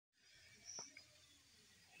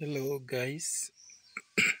Hello guys,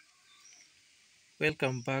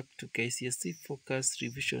 welcome back to KCSE Focus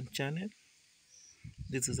Revision channel.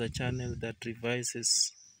 This is a channel that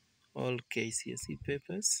revises all KCSE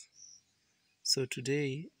papers. So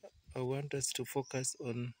today I want us to focus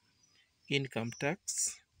on income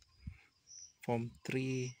tax from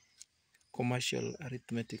 3 commercial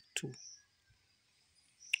arithmetic 2.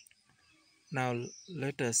 Now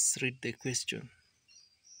let us read the question.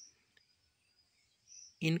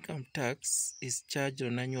 Income tax is charged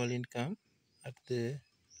on annual income at the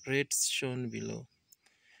rates shown below.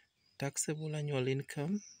 Taxable annual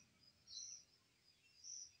income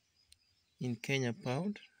in Kenya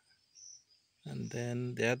pound, and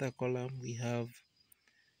then the other column we have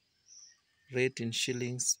rate in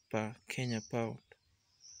shillings per Kenya pound.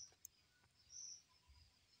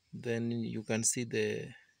 Then you can see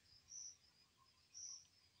the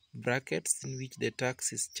brackets in which the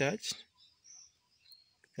tax is charged.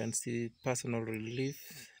 You can see personal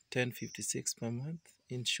relief 1056 per month,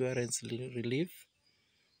 insurance relief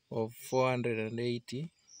of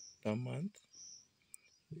 480 per month,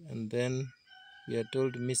 and then we are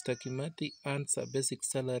told Mr. Kimati earns a basic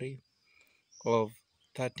salary of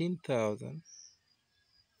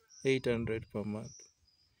 13,800 per month.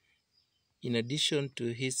 In addition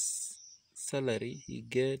to his salary, he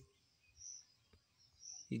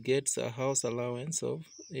gets a house allowance of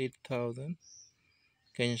 8,000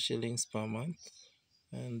 Kenyan shillings per month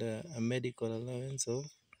and a medical allowance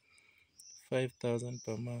of 5,000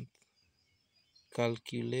 per month.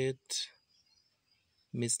 Calculate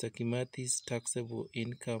Mr. Kimati's taxable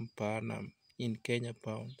income per annum in Kenya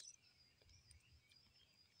pounds.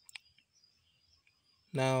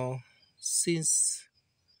 Now, since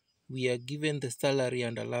we are given the salary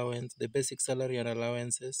and allowance, the basic salary and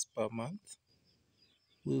allowances per month,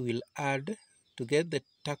 we will add, to get the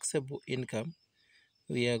taxable income,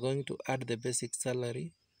 we are going to add the basic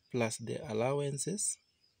salary plus the allowances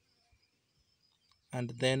and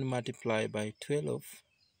then multiply by 12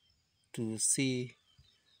 to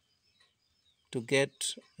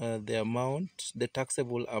get the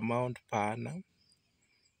taxable amount per annum,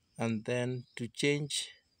 and then to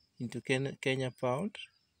change into Kenya pound.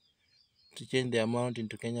 To change the amount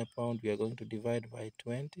into Kenya pound, we are going to divide by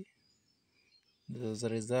 20. As a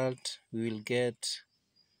result, we will get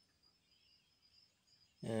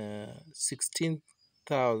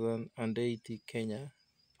 16,080 Kenya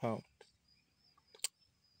pound.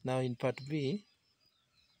 Now in part B,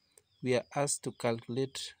 we are asked to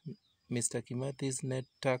calculate Mr. Kimati's net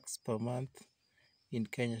tax per month in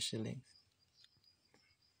Kenya shillings.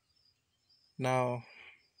 Now,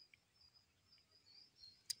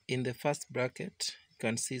 in the first bracket, you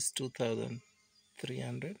can see it's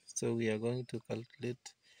 2,300. So we are going to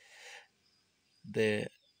calculate the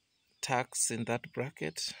tax in that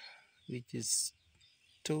bracket, which is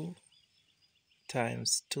 2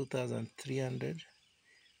 times 2,300,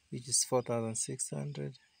 which is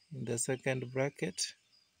 4,600. In the second bracket,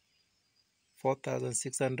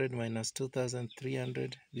 4,600 minus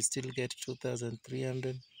 2,300, we still get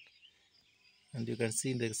 2,300. And you can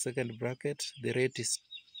see in the second bracket, the rate is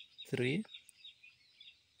 3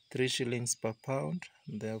 shillings per pound.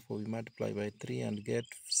 Therefore, we multiply by 3 and get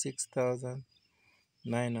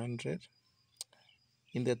 6,900.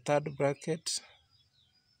 In the third bracket,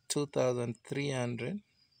 2,300.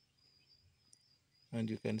 And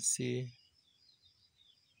you can see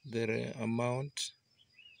the amount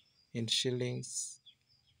in shillings,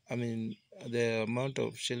 the amount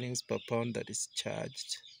of shillings per pound that is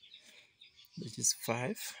charged, which is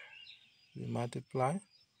 5. We multiply.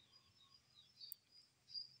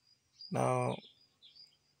 Now,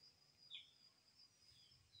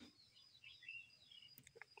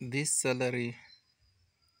 this salary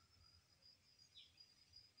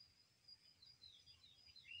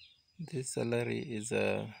is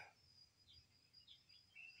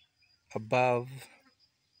above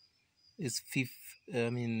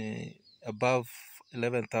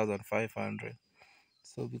 11,500.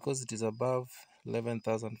 So because it is above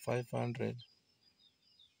 11,500,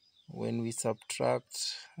 when we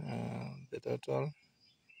subtract the total,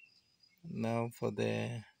 now for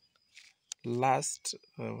the last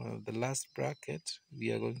bracket,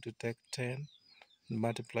 we are going to take 10 and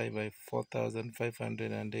multiply by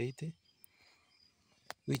 4,580,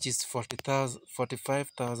 which is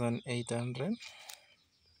 45,800.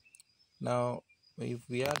 Now, if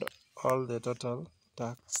we add all the total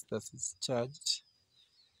tax that is charged,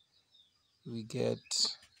 we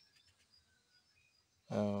get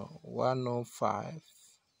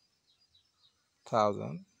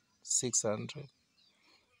 105,600.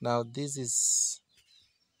 Now, this is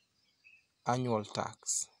annual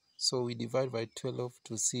tax. So we divide by 12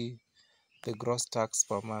 to see the gross tax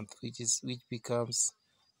per month, which becomes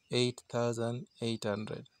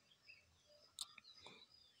 8,800.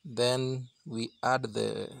 Then we add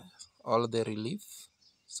all the relief.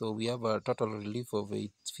 So we have a total relief of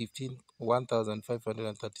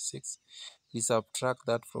 1,536. We subtract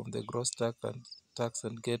that from the gross tax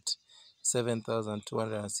and get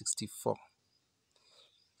 7,264.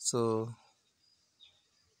 So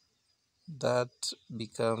that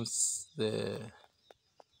becomes the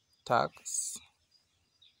tax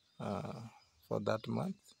for that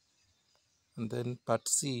month. And then part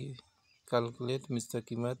C, calculate Mr.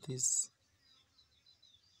 Kimati's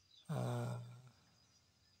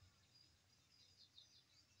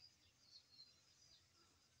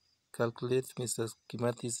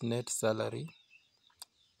net salary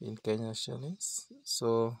in Kenya shillings.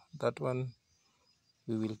 So that one,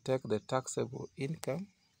 we will take the taxable income,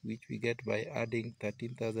 which we get by adding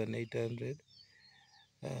 13,800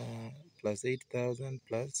 plus 8,000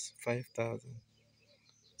 plus 5,000.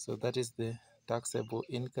 So that is the taxable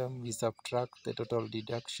income. We subtract the total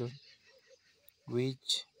deduction,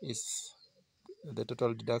 which is the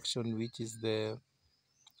total tax,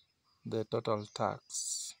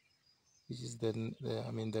 which is the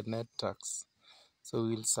net tax. So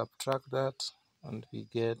we'll subtract that and we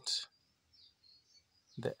get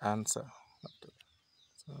the answer.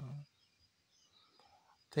 So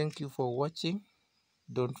thank you for watching.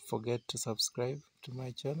 Don't forget to subscribe to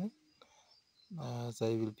my channel, as I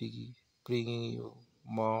will be bringing you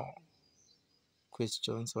more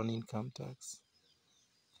questions on income tax.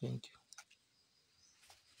 Thank you.